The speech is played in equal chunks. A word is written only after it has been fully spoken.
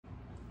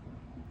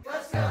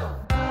Let's go.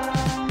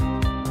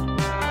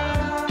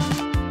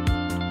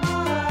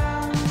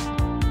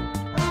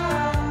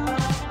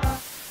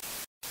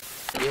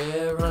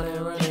 Yeah,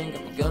 running,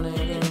 got me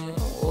gunning.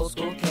 Old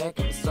school cat,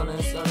 got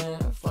me stunning.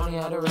 Funny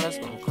how the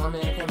rest, I'm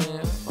coming.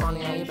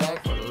 Funny how you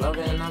back for the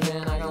loving.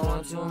 I got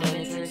one too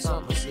many tricks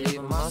up my sleeve.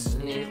 I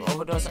mustn't leave.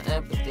 Overdose on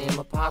empathy.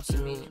 My pops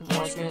and me.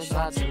 More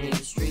screenshots of me. The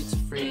streets are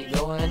free.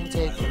 Go ahead and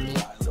take from me.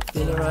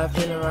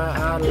 Feeling right,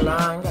 out of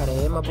line. Gotta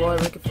hit my boy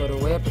Ricky for the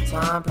way up the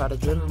time. Proud of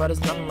driven, but it's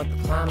nothing like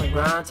the climb and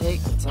grind.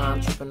 Take the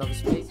time, tripping over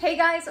space. Hey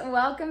guys,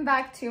 welcome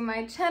back to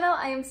my channel.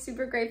 I am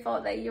super grateful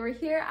that you are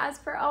here. As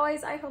per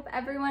always, I hope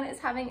everyone is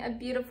having a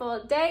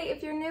beautiful day.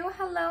 If you're new,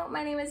 hello,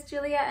 my name is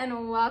Julia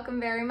and welcome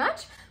very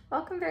much.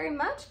 Welcome very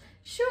much.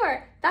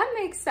 Sure, that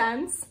makes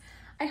sense.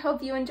 I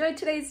hope you enjoyed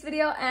today's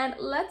video and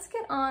let's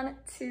get on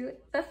to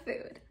the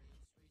food.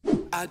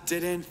 I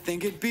didn't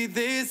think it'd be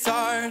this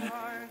hard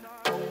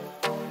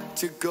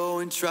to go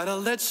and try to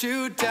let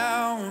you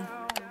down.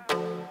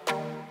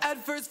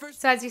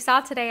 So as you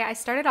saw today, I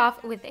started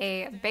off with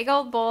a big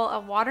old bowl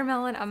of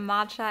watermelon, a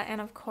matcha, and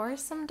of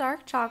course some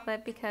dark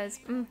chocolate because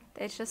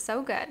it's just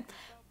so good.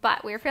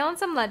 But we're feeling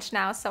some lunch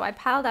now, so I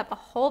piled up a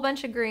whole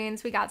bunch of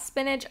greens. We got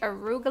spinach,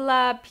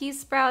 arugula, pea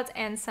sprouts,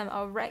 and some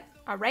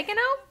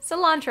oregano?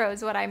 Cilantro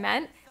is what I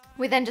meant.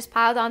 We then just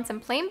piled on some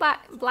plain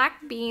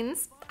black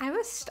beans. I'm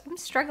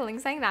struggling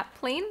saying that.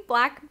 Plain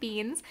black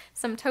beans,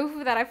 some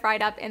tofu that I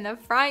fried up in the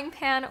frying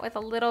pan with a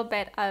little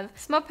bit of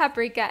smoked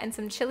paprika and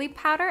some chili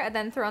powder, and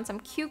then threw on some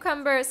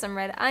cucumber, some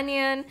red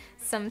onion,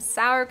 some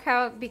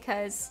sauerkraut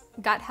because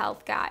gut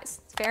health,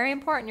 guys. It's very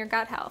important, your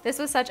gut health. This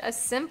was such a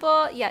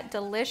simple yet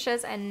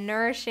delicious and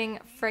nourishing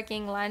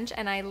freaking lunch,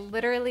 and I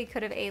literally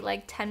could have ate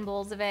like 10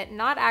 bowls of it.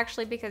 Not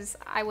actually because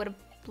I would have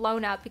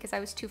blown up because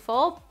I was too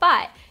full,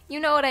 but you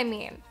know what I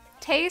mean.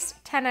 Taste,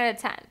 10 out of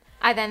 10.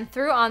 I then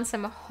threw on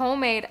some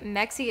homemade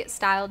Mexi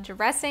style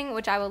dressing,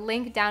 which I will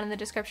link down in the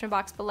description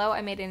box below.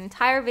 I made an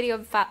entire video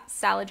of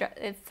style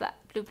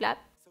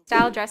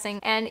dressing,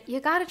 and you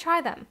gotta try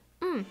them.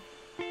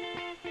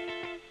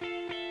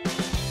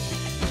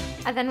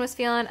 I then was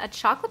feeling a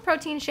chocolate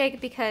protein shake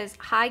because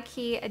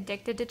high-key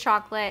addicted to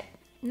chocolate.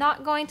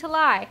 Not going to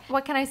lie.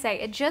 What can I say?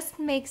 It just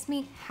makes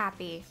me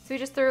happy. So we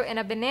just threw in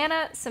a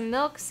banana, some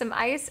milk, some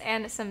ice,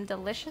 and some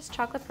delicious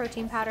chocolate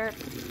protein powder.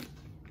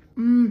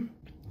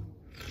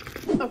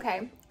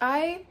 Okay,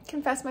 I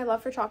confess my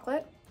love for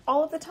chocolate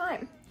all of the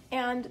time,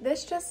 and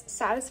this just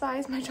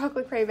satisfies my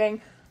chocolate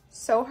craving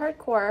so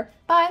hardcore,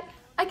 but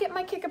I get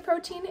my kick of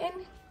protein in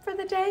for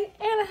the day,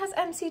 and it has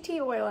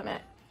MCT oil in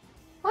it.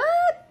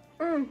 What?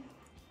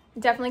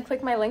 Definitely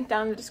click my link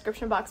down in the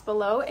description box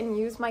below and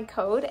use my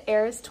code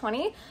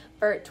AIRS20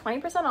 for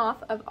 20%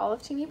 off of all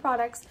of TEAMI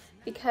products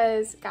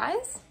because,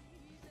 guys,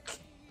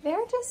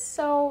 they're just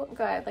so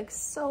good, like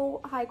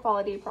so high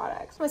quality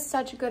products with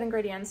such good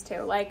ingredients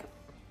too. Like,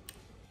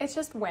 it's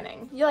just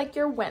winning.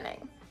 You're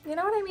winning. You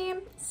know what I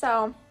mean?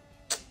 So.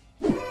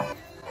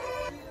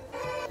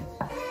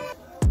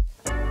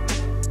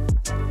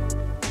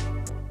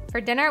 For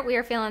dinner, we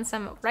are feeling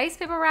some rice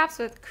paper wraps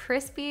with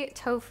crispy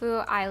tofu.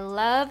 I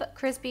love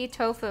crispy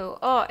tofu.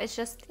 Oh, it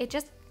just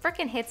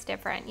freaking hits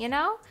different, you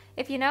know?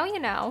 If you know,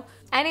 you know.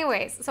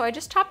 Anyways, so I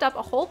just chopped up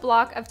a whole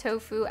block of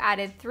tofu,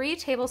 added 3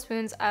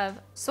 tablespoons of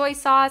soy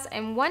sauce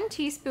and 1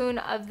 teaspoon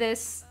of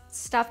this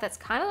stuff that's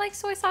kind of like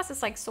soy sauce.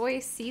 It's like soy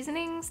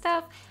seasoning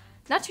stuff.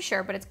 Not too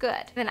sure, but it's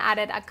good. Then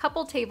added a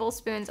couple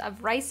tablespoons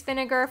of rice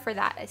vinegar for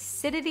that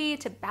acidity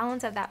to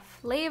balance out that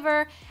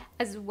flavor,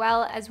 as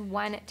well as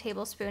 1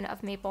 tablespoon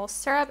of maple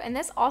syrup. And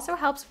this also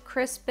helps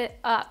crisp it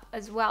up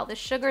as well. The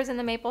sugars in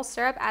the maple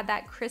syrup add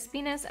that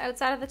crispiness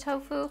outside of the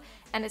tofu,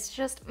 and it's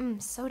just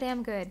so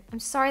damn good. I'm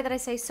sorry that I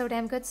say so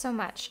damn good so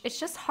much. It's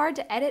just hard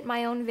to edit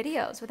my own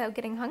videos without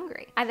getting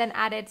hungry. I then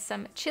added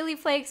some chili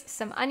flakes,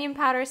 some onion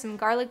powder, some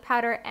garlic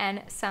powder,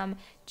 and some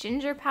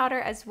ginger powder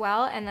as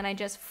well, and then I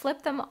just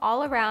flipped them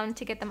all around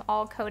to get them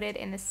all coated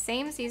in the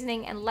same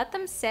seasoning and let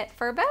them sit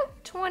for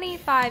about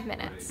 25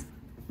 minutes.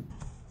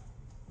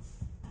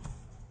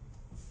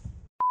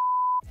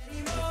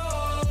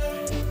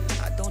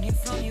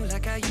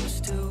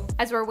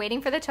 As we're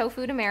waiting for the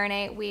tofu to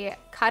marinate, we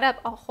cut up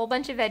a whole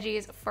bunch of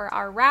veggies for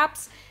our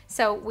wraps.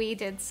 So we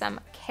did some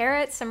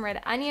carrots, some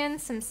red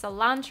onions, some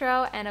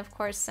cilantro, and of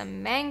course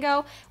some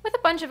mango with a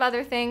bunch of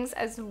other things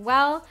as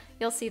well.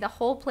 You'll see the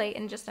whole plate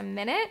in just a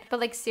minute. But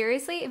like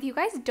seriously, if you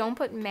guys don't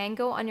put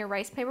mango on your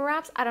rice paper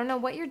wraps, I don't know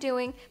what you're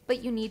doing,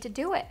 but you need to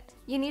do it.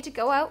 You need to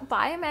go out,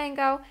 buy a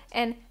mango,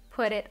 and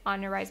put it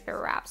on your rice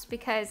paper wraps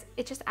because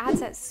it just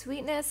adds that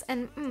sweetness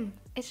and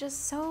it's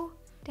just so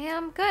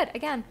damn good.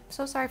 Again,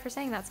 so sorry for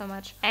saying that so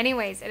much.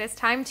 Anyways, it is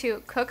time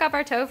to cook up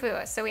our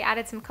tofu. So we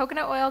added some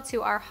coconut oil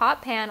to our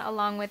hot pan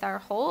along with our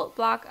whole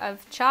block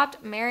of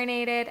chopped,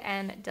 marinated,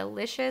 and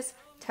delicious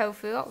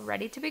tofu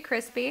ready to be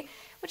crispy.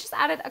 We just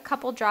added a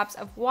couple drops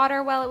of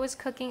water while it was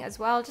cooking as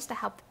well, just to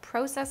help the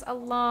process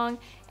along.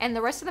 And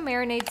the rest of the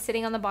marinade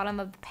sitting on the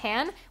bottom of the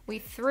pan, we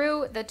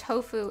threw the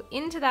tofu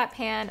into that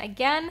pan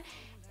again.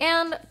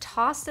 and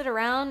tossed it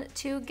around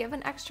to give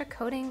an extra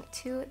coating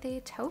to the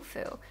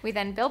tofu. We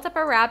then built up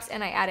our wraps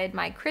and I added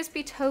my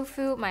crispy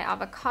tofu, my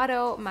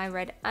avocado, my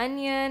red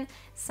onion,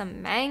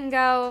 some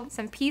mango,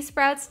 some pea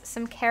sprouts,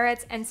 some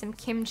carrots, and some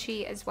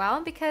kimchi as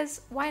well,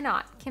 because why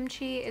not?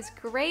 Kimchi is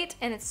great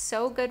and it's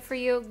so good for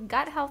you.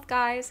 Gut health,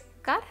 guys,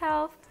 gut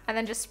health. And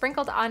then just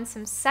sprinkled on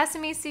some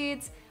sesame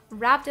seeds,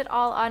 wrapped it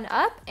all on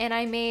up, and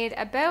I made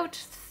about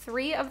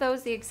 3 of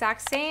those the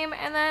exact same,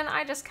 and then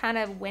I just kind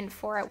of went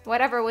for it.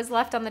 Whatever was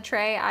left on the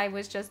tray, I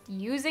was just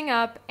using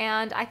up,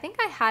 and I think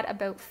I had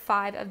about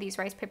 5 of these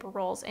rice paper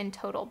rolls in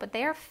total, but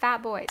they are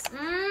fat boys.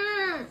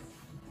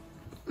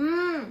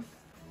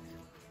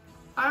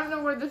 I don't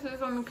know where this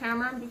is on the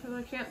camera because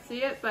I can't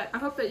see it, but I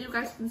hope that you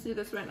guys can see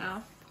this right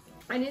now.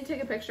 I need to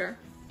take a picture.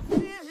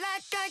 Like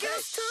I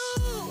used to.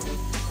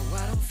 Oh,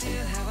 I don't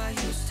feel how I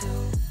used to.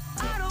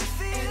 I don't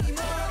feel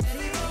anymore.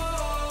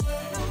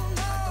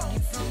 I don't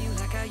need from you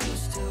like I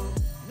used to.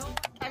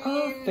 I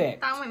mean,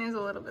 Perfect. that one is a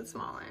little bit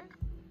smaller.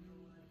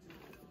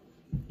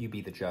 You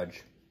be the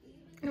judge.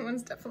 That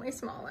one's definitely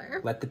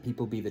smaller. Let the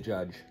people be the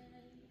judge.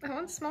 That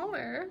one's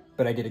smaller.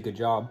 But I did a good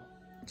job.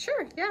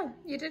 Sure, yeah,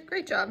 you did a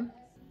great job.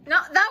 No,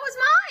 that was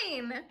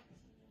mine!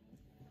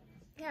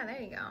 Yeah,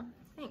 there you go.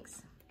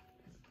 Thanks.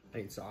 I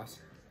ate sauce.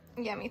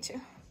 Yeah, me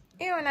too.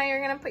 Ew, and now you're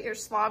gonna put your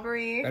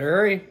slobbery. Better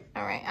hurry.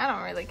 All right, I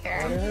don't really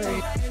care.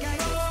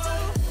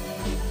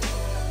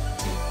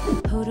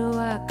 Who do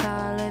I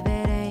call if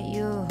it ain't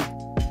you?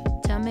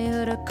 Tell me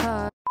who to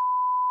call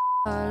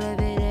if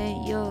it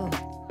ain't you.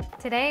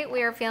 Today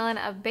we are feeling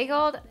a big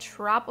old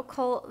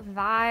tropical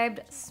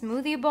vibed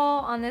smoothie bowl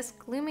on this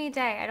gloomy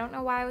day. I don't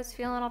know why I was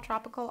feeling all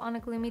tropical on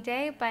a gloomy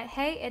day, but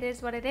hey, it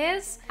is what it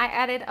is. I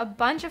added a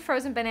bunch of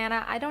frozen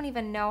banana. I don't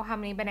even know how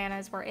many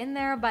bananas were in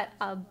there, but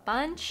a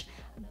bunch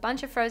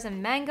of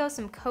frozen mango,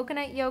 some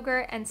coconut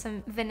yogurt, and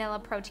some vanilla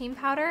protein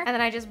powder. And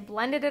then I just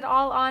blended it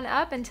all on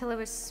up until it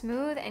was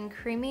smooth and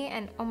creamy.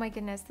 And oh my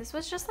goodness, this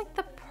was just like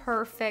the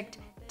perfect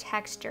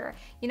texture.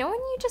 You know when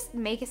you just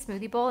make a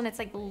smoothie bowl and it's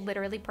like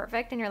literally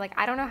perfect and you're like,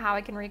 I don't know how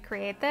I can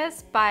recreate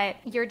this, but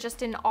you're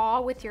just in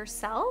awe with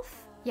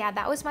yourself? Yeah,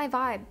 that was my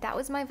vibe. That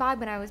was my vibe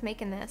when I was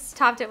making this.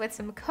 Topped it with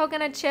some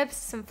coconut chips,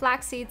 some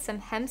flax seeds, some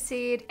hemp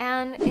seed,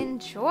 and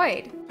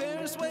enjoyed.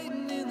 Paris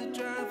waiting in the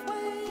driveway.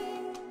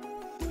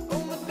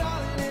 Oh my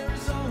darling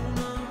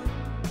Arizona.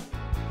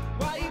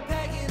 Why you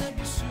packing up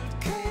your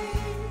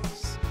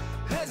suitcase?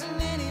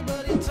 Hasn't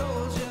anybody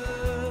told you?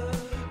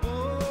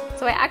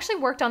 So I actually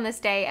worked on this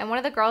day, and one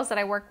of the girls that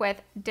I work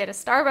with did a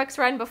Starbucks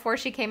run before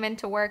she came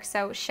into work,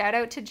 so shout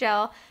out to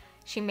Jill.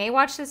 She may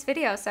watch this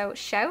video, so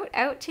shout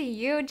out to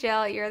you,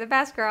 Jill. You're the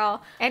best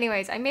girl.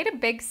 Anyways, I made a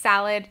big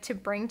salad to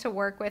bring to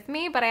work with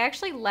me, but I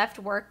actually left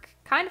work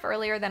kind of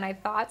earlier than I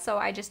thought, so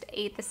I just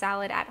ate the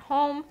salad at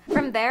home.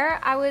 From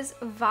there, I was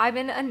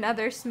vibing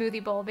another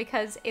smoothie bowl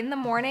because in the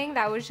morning,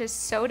 that was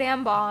just so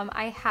damn bomb,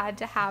 I had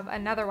to have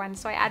another one.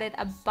 So I added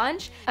a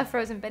bunch of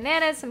frozen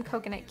bananas, some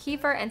coconut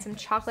kefir, and some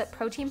chocolate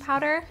protein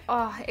powder.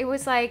 Oh, it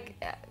was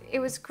like, it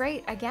was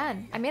great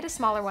again. I made a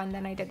smaller one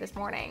than I did this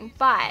morning,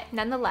 but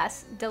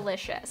nonetheless,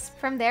 delicious.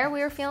 From there, we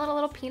were feeling a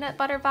little peanut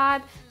butter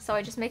vibe, so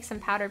I just mixed some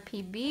powdered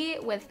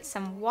PB with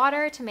some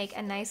water to make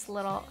a nice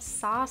little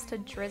sauce to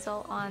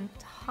drizzle on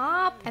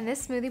top. And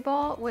this smoothie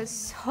bowl was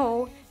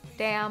so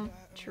damn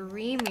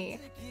dreamy.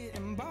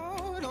 Getting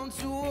bored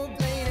onto a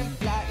plane and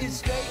fly it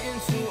straight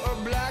into a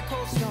black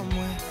hole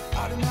somewhere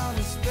out in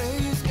outer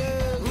space,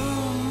 girl.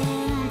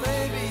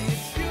 Baby,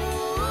 it's you.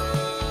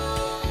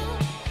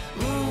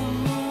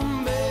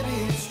 Baby,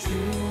 it's true.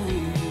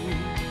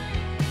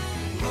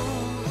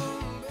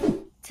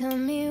 Tell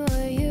me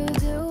what you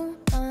do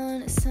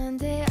on a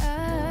Sunday.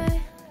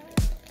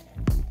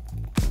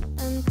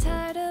 I'm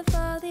tired of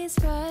all these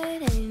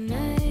Friday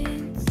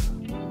nights,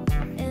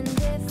 and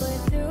if we're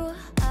through,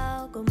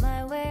 I'll go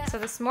my way. So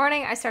this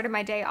morning I started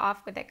my day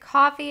off with a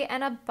coffee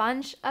and a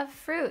bunch of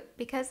fruit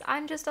because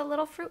I'm just a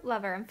little fruit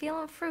lover. I'm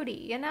feeling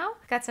fruity, you know?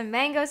 Got some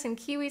mango, some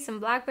kiwi, some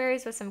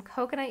blackberries with some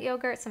coconut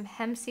yogurt, some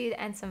hemp seed,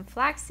 and some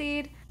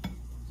flaxseed.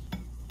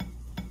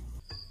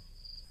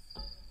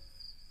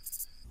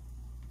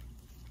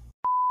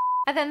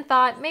 I then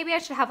thought maybe I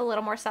should have a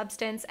little more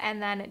substance,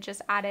 and then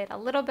just added a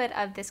little bit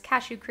of this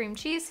cashew cream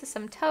cheese to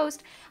some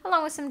toast,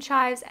 along with some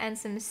chives and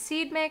some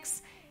seed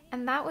mix,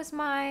 and that was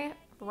my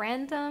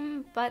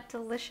random but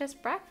delicious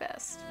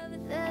breakfast.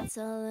 That's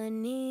all I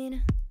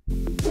need.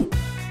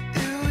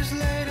 It was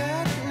late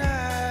at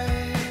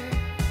night.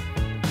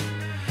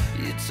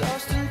 You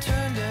tossed and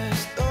turned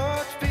as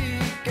thoughts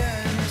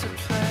began to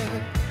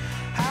play.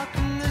 How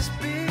can this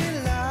be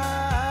life?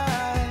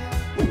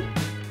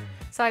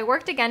 So I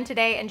worked again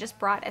today and just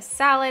brought a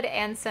salad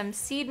and some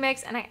seed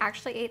mix, and I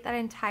actually ate that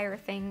entire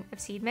thing of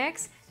seed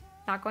mix.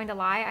 Not going to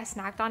lie, I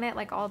snacked on it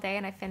like all day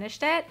and I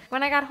finished it.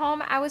 When I got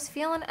home, I was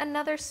feeling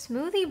another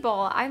smoothie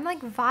bowl. I'm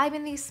like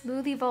vibing these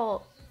smoothie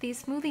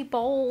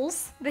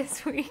bowls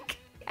this week.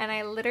 and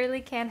I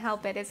literally can't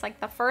help it. It's like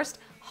the first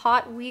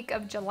hot week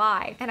of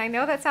July. And I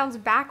know that sounds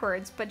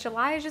backwards, but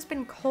July has just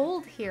been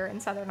cold here in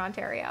Southern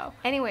Ontario.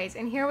 Anyways,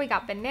 in here we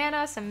got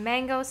banana, some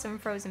mango, some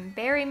frozen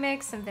berry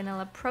mix, some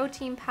vanilla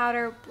protein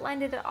powder,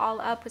 blended it all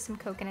up with some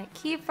coconut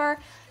kefir,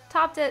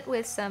 topped it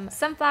with some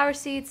sunflower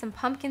seeds, some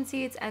pumpkin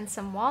seeds, and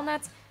some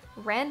walnuts.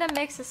 Random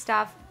mix of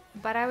stuff,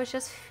 but I was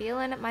just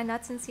feeling my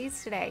nuts and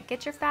seeds today.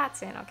 Get your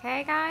fats in,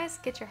 okay guys?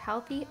 Get your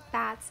healthy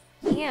fats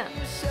in.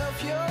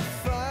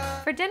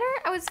 For dinner,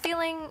 I was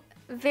feeling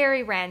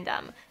very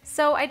random.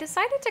 So I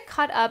decided to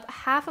cut up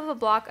half of a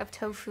block of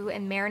tofu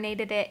and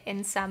marinated it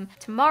in some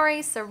tamari,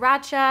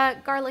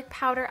 sriracha, garlic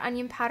powder,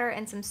 onion powder,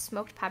 and some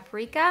smoked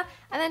paprika.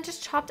 And then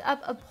just chopped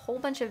up a whole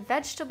bunch of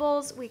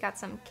vegetables. We got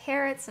some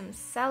carrots, some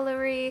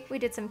celery. We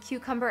did some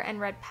cucumber and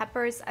red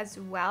peppers as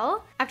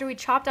well. After we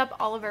chopped up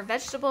all of our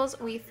vegetables,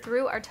 we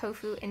threw our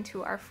tofu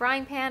into our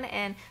frying pan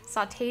and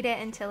sauteed it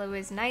until it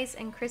was nice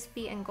and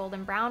crispy and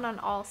golden brown on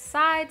all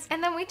sides.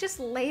 And then we just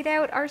laid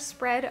out our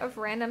spread of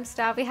random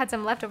stuff. We had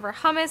some leftover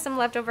hummus, some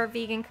leftover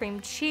vegan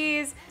cream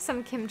cheese,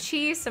 some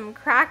kimchi, some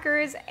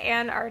crackers,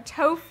 and our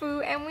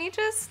tofu, and we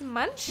just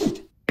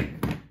munched.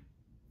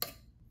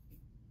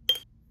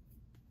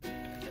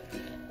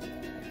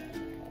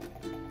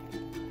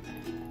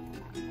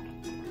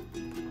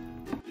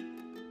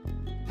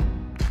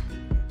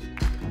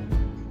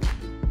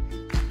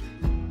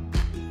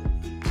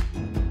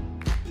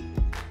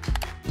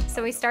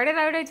 So we started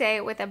out our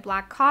day with a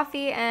black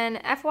coffee, and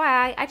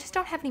FYI, I just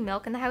don't have any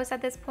milk in the house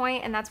at this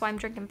point, and that's why I'm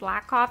drinking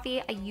black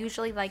coffee. I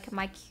usually like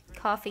my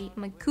coffee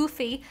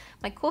milky.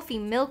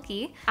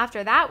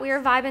 After that, we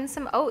were vibing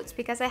some oats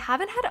because I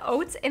haven't had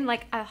oats in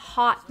like a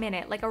hot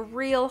minute, like a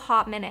real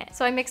hot minute.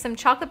 So I mixed some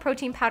chocolate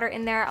protein powder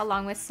in there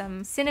along with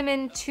some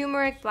cinnamon,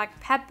 turmeric, black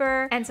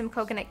pepper, and some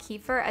coconut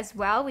kefir as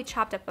well. We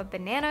chopped up a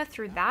banana,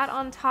 threw that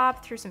on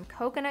top, threw some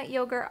coconut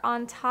yogurt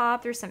on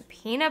top, threw some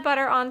peanut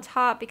butter on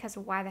top because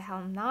why the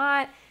hell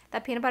not?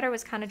 That peanut butter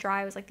was kind of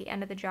dry. It was like the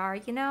end of the jar,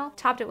 you know?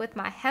 Topped it with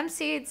my hemp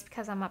seeds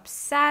because I'm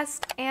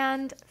obsessed,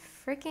 and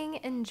freaking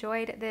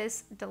enjoyed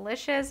this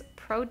delicious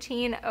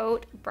protein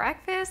oat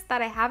breakfast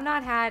that I have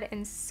not had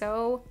in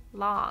so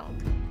long.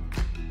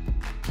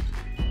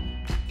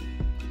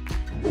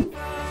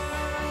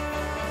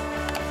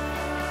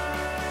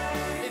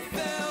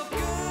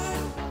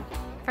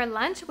 For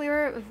lunch, we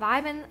were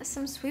vibing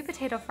some sweet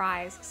potato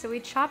fries. So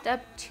we chopped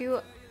up 2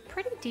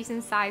 pretty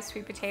decent sized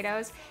sweet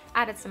potatoes,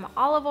 added some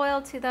olive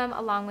oil to them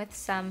along with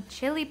some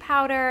chili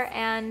powder,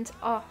 and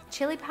oh,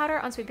 chili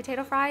powder on sweet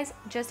potato fries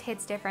just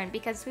hits different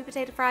because sweet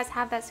potato fries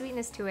have that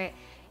sweetness to it,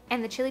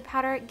 and the chili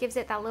powder gives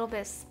it that little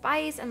bit of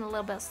spice and a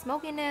little bit of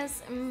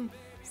smokiness.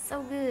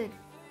 So good.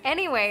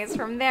 Anyways,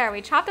 from there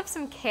we chopped up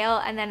some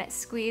kale and then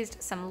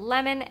squeezed some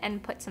lemon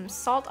and put some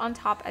salt on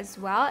top as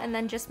well, and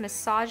then just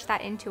massaged that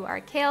into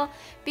our kale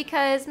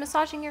because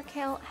massaging your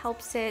kale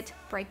helps it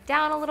break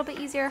down a little bit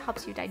easier,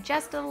 helps you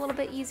digest it a little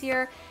bit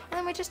easier. And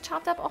then we just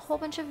chopped up a whole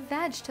bunch of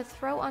veg to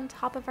throw on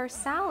top of our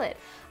salad,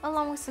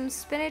 along with some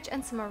spinach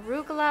and some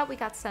arugula. We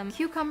got some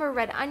cucumber,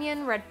 red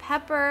onion, red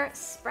pepper,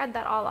 spread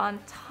that all on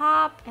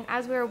top. And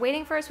as we were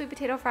waiting for our sweet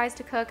potato fries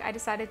to cook, I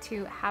decided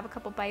to have a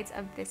couple bites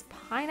of this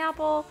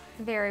pineapple.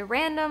 Very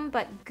random,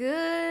 but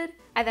good.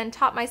 I then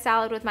topped my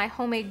salad with my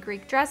homemade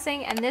Greek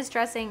dressing, and this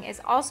dressing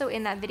is also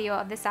in that video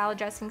of the salad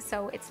dressing,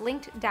 so it's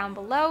linked down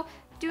below.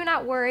 Do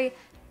not worry.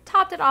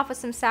 Topped it off with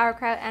some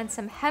sauerkraut and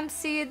some hemp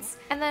seeds.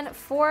 And then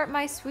for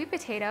my sweet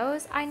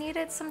potatoes, I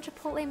needed some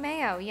chipotle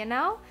mayo, you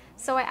know?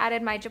 So I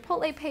added my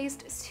chipotle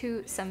paste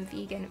to some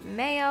vegan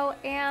mayo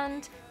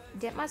and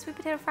dipped my sweet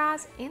potato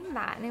fries in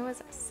that, and it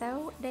was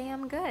so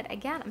damn good.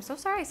 Again, I'm so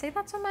sorry I say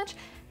that so much.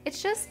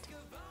 It's just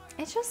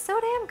so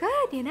damn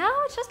good, you know?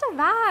 It's just a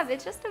vibe.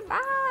 It's just a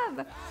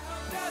vibe.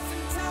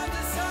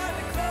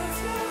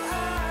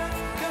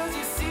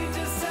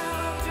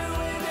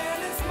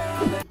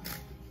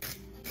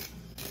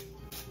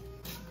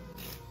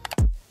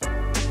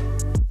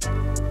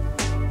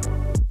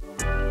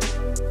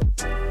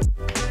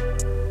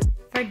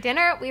 For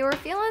dinner, we were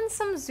feeling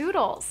some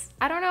zoodles.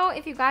 I don't know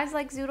if you guys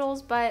like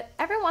zoodles, but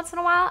every once in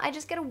a while, I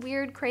just get a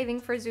weird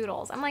craving for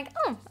zoodles. I'm like,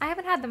 oh, I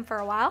haven't had them for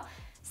a while.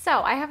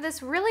 So I have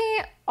this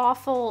really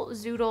awful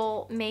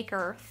zoodle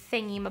maker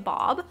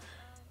thingy-mabob.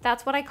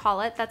 That's what I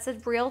call it. That's a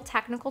real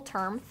technical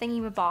term,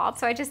 thingy-mabob.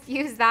 So I just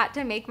use that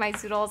to make my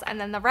zoodles, and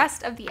then the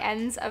rest of the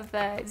ends of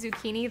the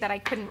zucchini that I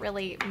couldn't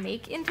really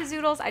make into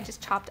zoodles, I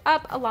just chopped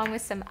up along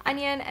with some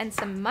onion and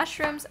some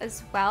mushrooms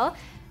as well.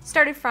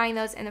 Started frying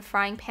those in the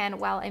frying pan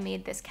while I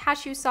made this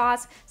cashew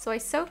sauce. So I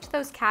soaked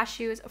those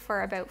cashews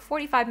for about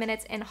 45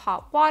 minutes in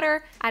hot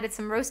water, added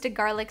some roasted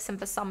garlic, some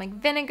balsamic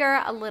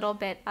vinegar, a little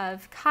bit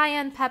of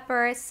cayenne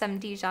pepper, some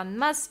Dijon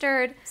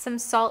mustard, some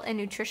salt and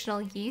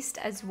nutritional yeast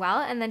as well,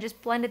 and then just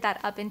blended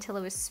that up until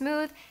it was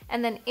smooth.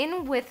 And then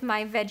in with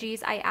my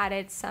veggies, I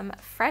added some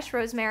fresh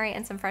rosemary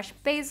and some fresh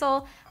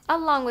basil,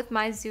 along with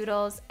my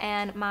zoodles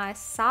and my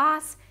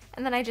sauce.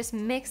 And then I just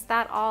mixed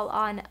that all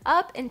on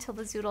up until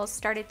the zoodles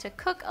started to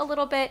cook a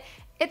little bit.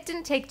 It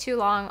didn't take too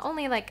long,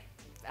 only like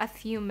a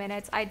few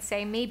minutes, I'd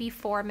say maybe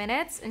 4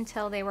 minutes,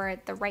 until they were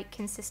at the right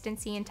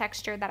consistency and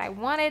texture that I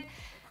wanted.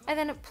 I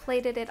then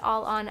plated it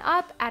all on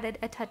up, added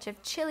a touch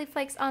of chili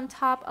flakes on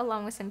top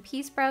along with some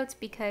pea sprouts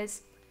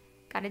because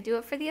gotta do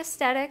it for the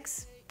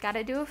aesthetics,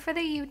 gotta do it for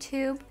the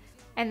YouTube,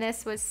 and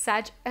this was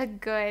such a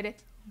good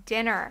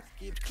dinner.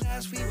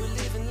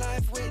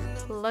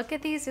 Look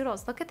at these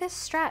noodles, look at this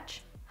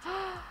stretch.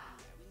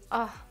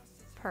 Oh,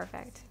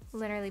 perfect,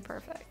 literally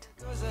perfect.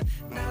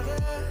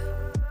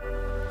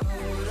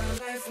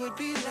 Life would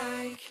be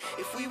like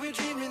if we were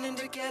dreaming and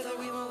together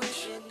we were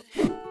wishing.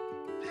 Baby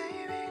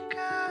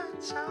girl,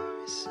 tell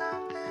me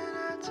something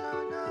I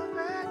don't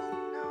already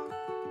know.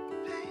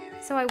 Baby.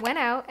 So I went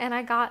out and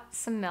I got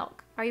some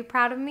milk. Are you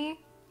proud of me?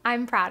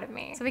 I'm proud of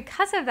me. So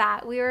because of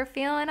that, we were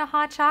feeling a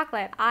hot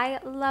chocolate. I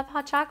love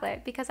hot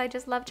chocolate because I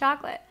just love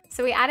chocolate.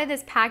 So we added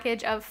this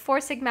package of Four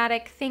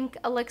Sigmatic Think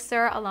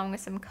Elixir along with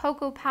some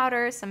cocoa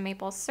powder, some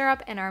maple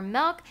syrup, and our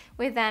milk.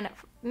 We then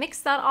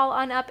mixed that all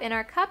on up in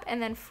our cup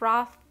and then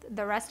frothed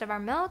the rest of our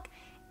milk,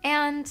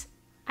 and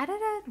I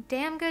did a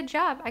damn good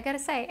job, I gotta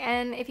say.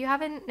 And if you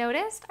haven't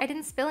noticed, I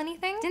didn't spill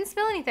anything.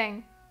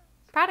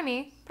 Proud of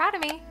me, proud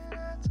of me.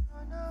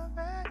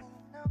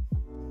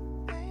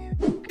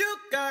 You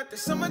got the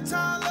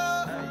summertime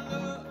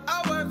love.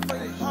 I work for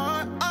your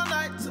heart all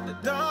night till the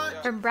dawn.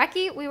 For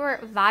brekkie, we were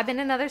vibing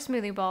another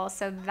smoothie bowl,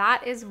 so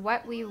that is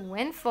what we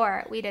went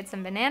for. We did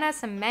some banana,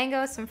 some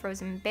mango, some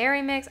frozen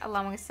berry mix,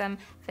 along with some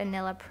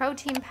vanilla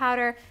protein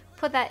powder.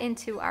 Put that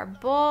into our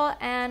bowl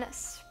and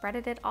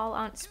spreaded it all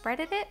on.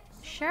 Spreaded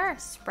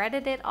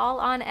it all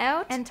on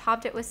out and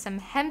topped it with some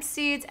hemp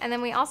seeds. And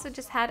then we also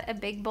just had a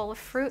big bowl of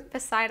fruit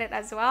beside it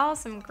as well.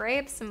 Some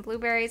grapes, some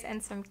blueberries,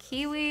 and some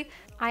kiwi.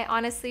 I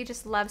honestly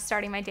just love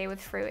starting my day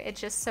with fruit.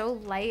 It's just so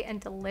light and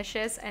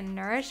delicious and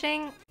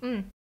nourishing.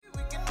 We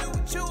can do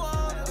what you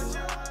want.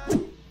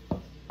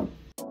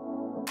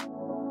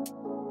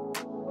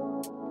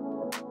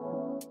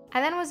 I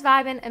then was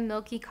vibing a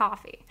milky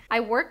coffee. I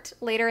worked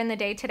later in the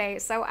day today,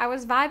 so I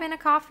was vibing a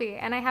coffee,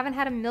 and I haven't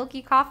had a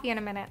milky coffee in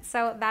a minute,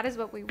 so that is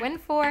what we went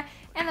for.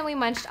 And then we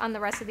munched on the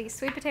rest of these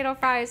sweet potato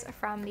fries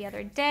from the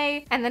other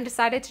day, and then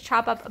decided to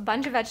chop up a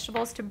bunch of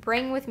vegetables to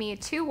bring with me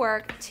to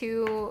work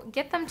to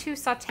get them to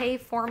saute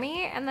for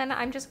me. And then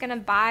I'm just gonna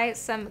buy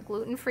some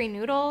gluten-free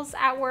noodles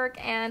at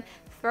work and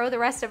throw the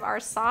rest of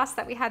our sauce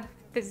that we had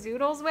the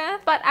zoodles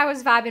with. But I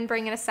was vibing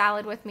bringing a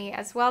salad with me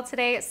as well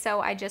today,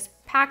 so I just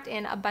packed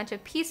in a bunch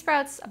of pea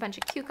sprouts, a bunch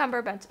of cucumber,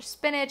 a bunch of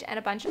spinach, and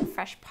a bunch of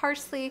fresh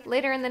parsley.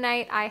 Later in the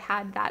night, I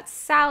had that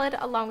salad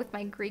along with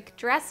my Greek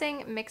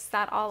dressing, mixed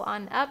that all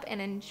on up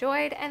and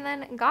enjoyed, and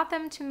then got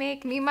them to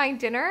make me my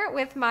dinner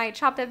with my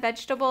chopped up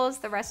vegetables,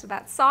 the rest of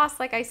that sauce,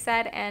 like I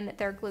said, and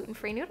their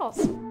gluten-free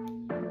noodles.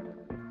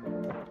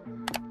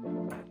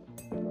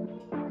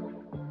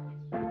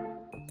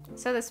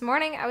 So this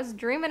morning I was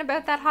dreaming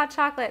about that hot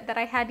chocolate that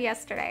I had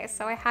yesterday,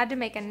 so I had to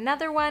make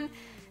another one.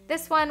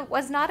 This one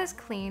was not as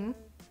clean.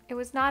 It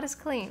was not as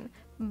clean,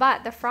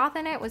 but the froth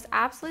in it was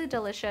absolutely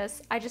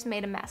delicious. I just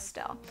made a mess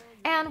still.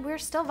 And we're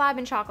still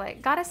vibing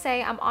chocolate. Gotta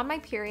say, I'm on my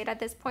period at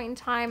this point in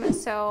time,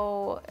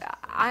 so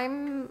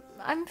I'm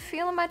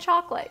feeling my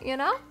chocolate, you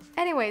know?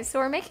 Anyways, so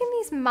we're making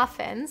these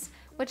muffins,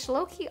 which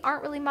low-key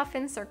aren't really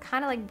muffins, they're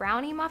kind of like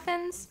brownie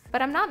muffins,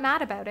 but I'm not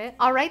mad about it.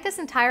 I'll write this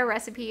entire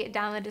recipe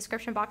down in the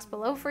description box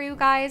below for you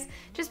guys,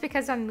 just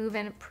because I'm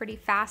moving pretty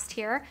fast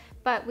here.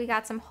 But we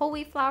got some whole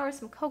wheat flour,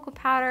 some cocoa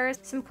powder,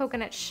 some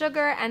coconut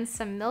sugar, and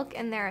some milk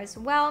in there as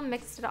well.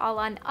 Mixed it all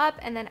on up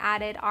and then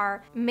added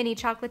our mini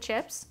chocolate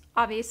chips,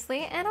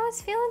 obviously. And I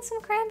was feeling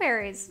some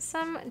cranberries,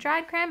 some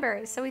dried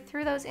cranberries. So we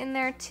threw those in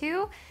there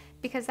too,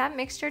 because that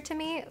mixture to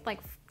me, like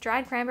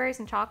dried cranberries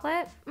and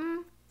chocolate,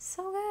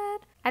 so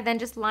good. I then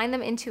just lined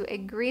them into a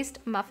greased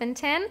muffin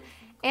tin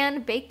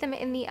and baked them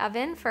in the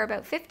oven for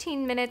about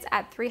 15 minutes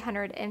at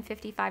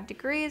 355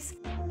 degrees.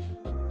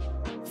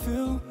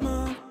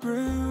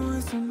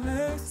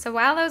 So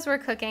while those were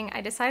cooking,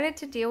 I decided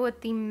to deal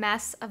with the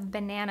mess of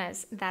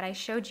bananas that I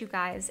showed you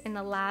guys in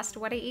the last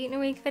What I Eat in a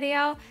Week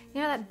video.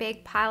 You know that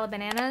big pile of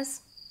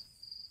bananas?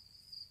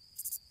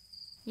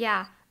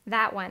 Yeah,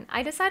 that one.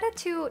 I decided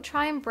to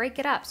try and break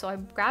it up. So I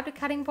grabbed a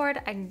cutting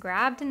board, I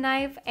grabbed a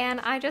knife, and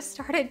I just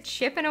started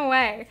chipping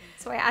away.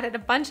 So I added a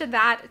bunch of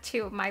that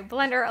to my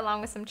blender along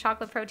with some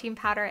chocolate protein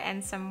powder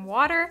and some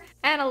water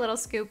and a little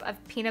scoop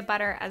of peanut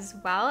butter as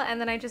well.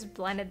 And then I just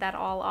blended that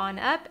all on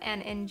up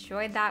and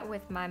enjoyed that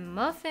with my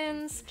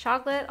muffins.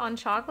 Chocolate on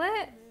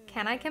chocolate?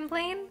 Can I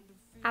complain?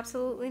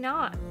 Absolutely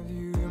not.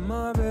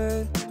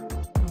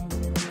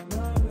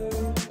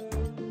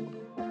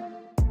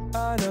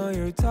 I know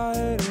you're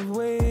tired of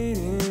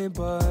waiting,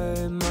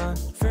 but my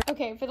friend.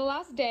 Okay, for the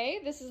last day,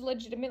 this has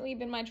legitimately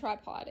been my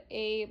tripod.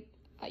 A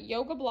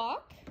yoga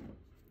block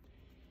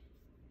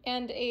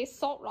and a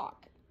salt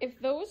rock. If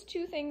those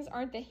two things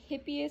aren't the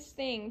hippiest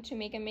thing to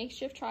make a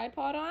makeshift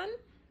tripod on,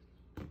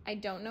 I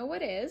don't know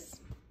what is.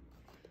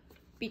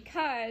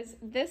 Because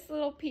this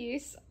little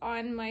piece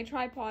on my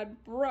tripod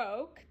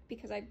broke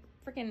because I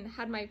freaking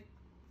had my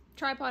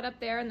tripod up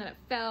there and then it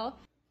fell.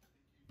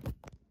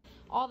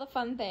 All the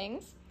fun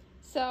things.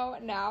 So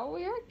now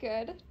we are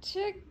good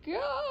to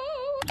go.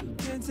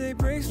 Can't take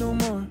breaks no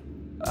more.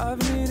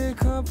 I've needed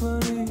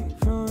company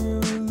from you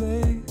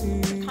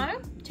lately. Kind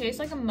of tastes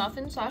like a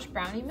muffin /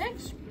 brownie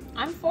mix.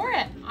 I'm for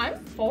it.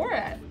 I'm for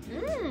it.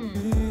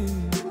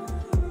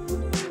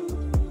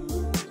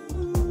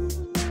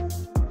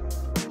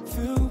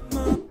 Feel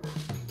my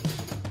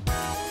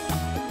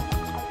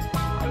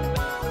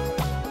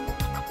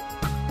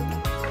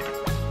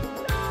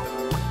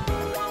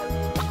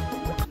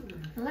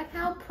Look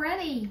how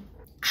pretty.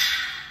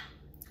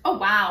 Oh,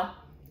 wow.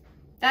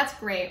 That's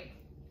great.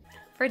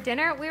 For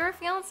dinner, we were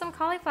feeling some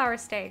cauliflower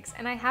steaks,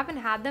 and I haven't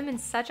had them in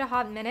such a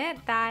hot minute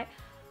that,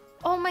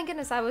 oh my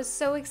goodness, I was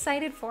so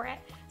excited for it.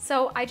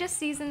 So I just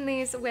seasoned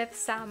these with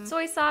some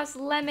soy sauce,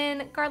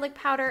 lemon, garlic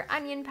powder,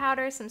 onion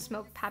powder, some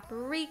smoked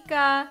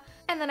paprika,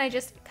 and then I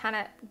just kind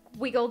of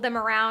wiggled them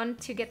around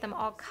to get them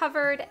all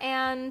covered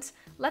and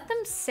let them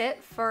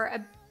sit for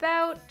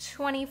about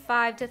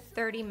 25 to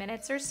 30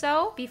 minutes or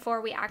so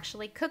before we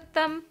actually cooked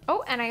them.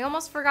 Oh, and I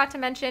almost forgot to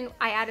mention,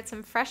 I added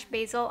some fresh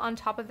basil on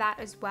top of that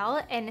as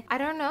well. And I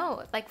don't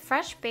know, like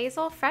fresh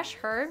basil, fresh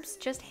herbs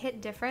just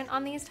hit different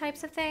on these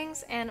types of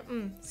things, and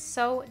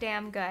so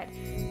damn good.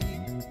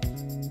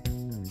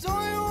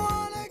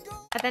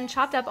 I then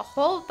chopped up a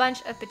whole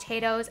bunch of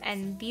potatoes,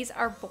 and these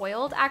are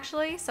boiled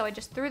actually, so I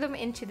just threw them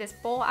into this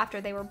bowl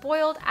after they were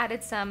boiled,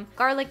 added some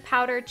garlic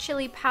powder,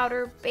 chili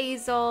powder,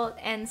 basil,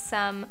 and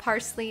some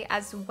parsley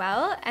as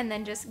well, and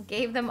then just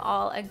gave them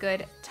all a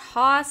good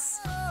toss.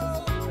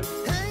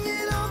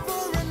 hanging on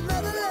for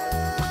another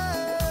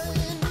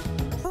line.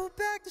 Pull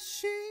back the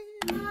sheet.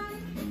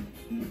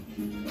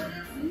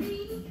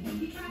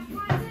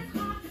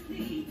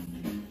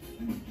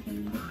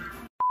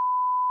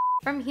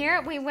 From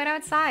here, we went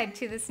outside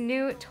to this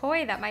new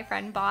toy that my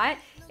friend bought.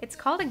 It's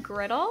called a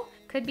griddle.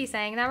 Could be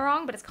saying that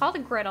wrong, but it's called a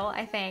griddle,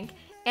 I think.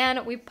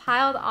 And we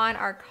piled on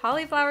our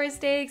cauliflower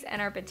steaks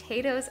and our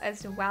potatoes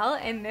as well.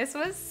 And this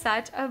was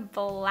such a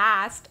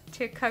blast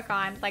to cook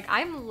on. Like,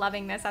 I'm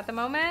loving this at the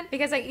moment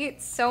because I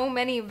eat so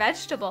many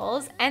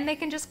vegetables and they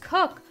can just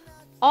cook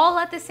all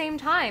at the same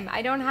time.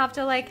 I don't have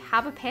to like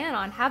have a pan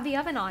on, have the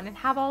oven on, and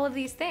have all of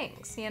these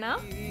things, you know?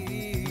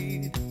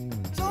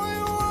 Don't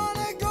you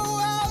wanna go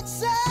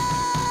outside?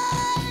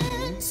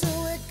 So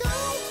it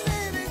goes,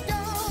 baby,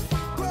 go.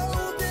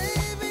 Grow,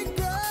 baby,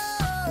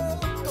 grow.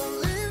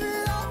 Don't leave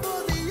it all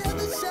for the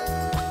other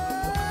side.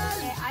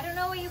 Okay, I don't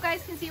know what you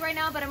guys can see right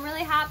now, but I'm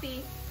really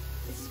happy.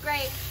 This is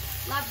great.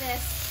 Love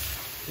this.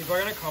 People are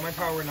gonna comment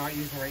how we're not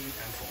using the right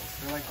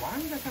utensils. They're like, why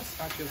do you guys have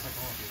spatulas like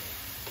all of you?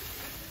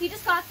 You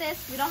just got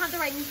this. We don't have the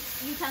right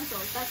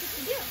utensils. That's what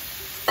you do.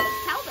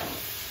 Tell them.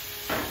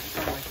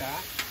 Something like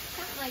that.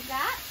 Something like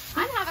that.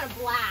 I'm having a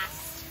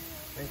blast.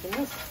 Making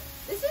this.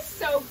 This is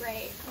so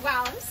great.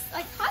 Wow, I'm just,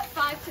 like, high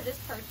five to this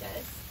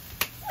purchase.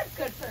 What a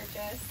good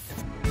purchase.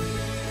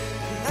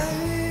 I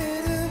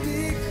need to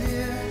be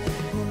clear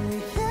when we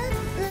get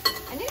there.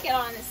 I need to get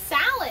on this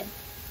salad.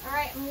 All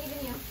right, I'm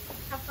leaving you.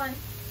 Have fun.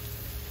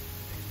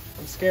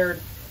 I'm scared.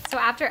 So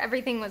after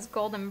everything was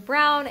golden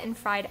brown and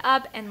fried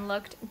up and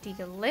looked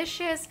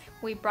delicious,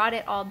 we brought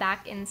it all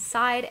back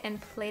inside and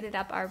plated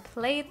up our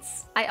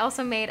plates. I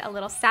also made a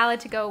little salad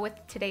to go with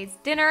today's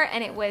dinner,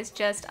 and it was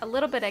just a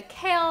little bit of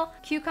kale,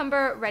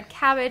 cucumber, red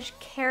cabbage,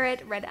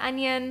 carrot, red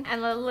onion,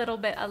 and a little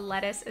bit of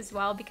lettuce as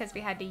well because we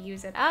had to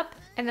use it up.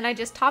 And then I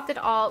just topped it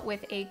all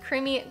with a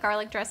creamy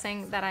garlic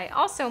dressing that I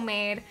also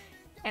made,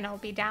 and it'll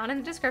be down in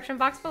the description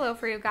box below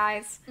for you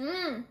guys.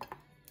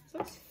 This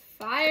looks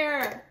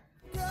fire.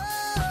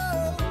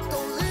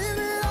 Don't leave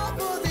it all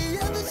for the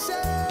other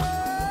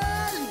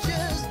side. And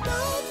just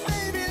don't,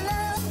 baby,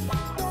 love.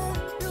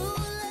 Don't you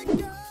let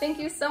go. Thank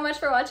you so much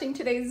for watching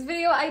today's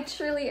video. I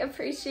truly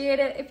appreciate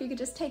it. If you could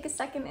just take a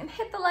second and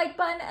hit the like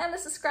button and the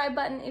subscribe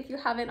button if you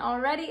haven't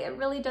already. It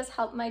really does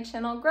help my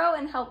channel grow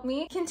and help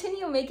me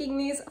continue making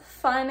these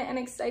fun and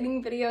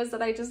exciting videos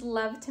that I just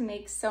love to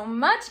make so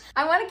much.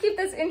 I want to keep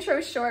this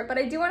intro short, but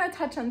I do want to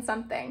touch on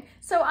something.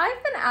 So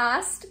I've been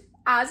asked,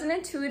 as an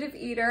intuitive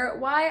eater,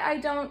 why I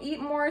don't eat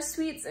more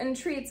sweets and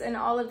treats and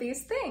all of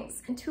these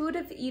things.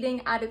 Intuitive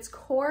eating at its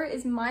core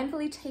is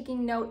mindfully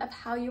taking note of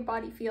how your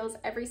body feels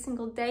every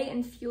single day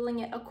and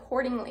fueling it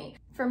accordingly.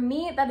 For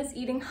me, that is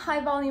eating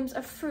high volumes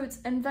of fruits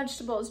and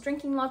vegetables,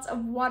 drinking lots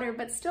of water,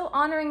 but still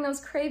honoring those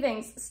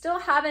cravings, still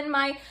having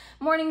my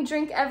morning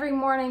drink every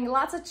morning,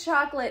 lots of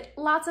chocolate,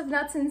 lots of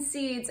nuts and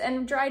seeds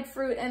and dried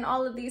fruit and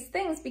all of these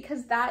things,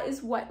 because that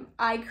is what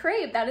I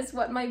crave. That is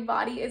what my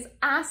body is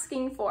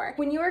asking for.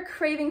 When you are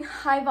craving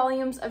high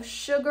volumes of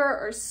sugar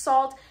or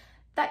salt,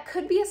 that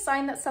could be a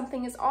sign that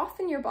something is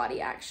off in your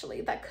body, actually.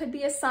 That could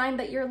be a sign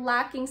that you're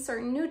lacking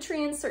certain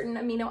nutrients, certain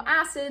amino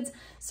acids,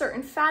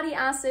 certain fatty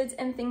acids,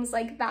 and things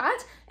like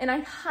that. And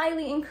I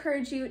highly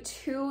encourage you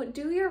to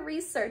do your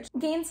research,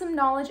 gain some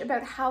knowledge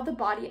about how the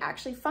body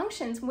actually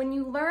functions. When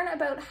you learn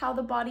about how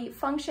the body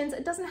functions,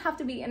 it doesn't have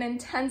to be an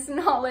intense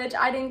knowledge.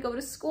 I didn't go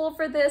to school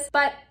for this,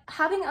 but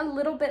having a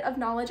little bit of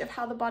knowledge of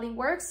how the body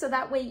works, so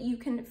that way you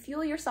can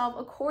fuel yourself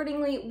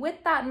accordingly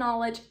with that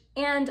knowledge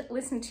and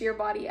listen to your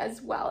body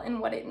as well and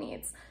what it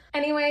needs.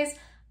 Anyways,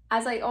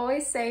 As I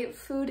always say,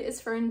 food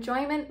is for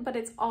enjoyment, but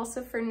it's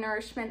also for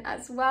nourishment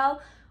as well.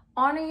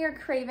 Honor your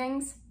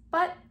cravings,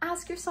 but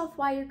ask yourself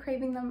why you're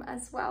craving them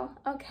as well,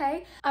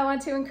 okay? I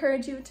want to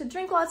encourage you to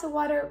drink lots of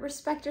water,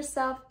 respect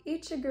yourself,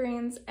 eat your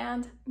greens,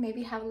 and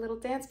maybe have a little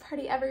dance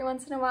party every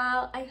once in a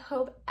while. I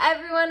hope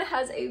everyone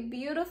has a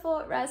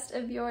beautiful rest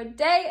of your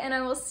day, and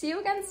I will see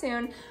you again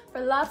soon for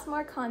lots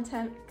more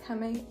content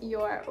coming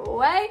your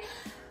way.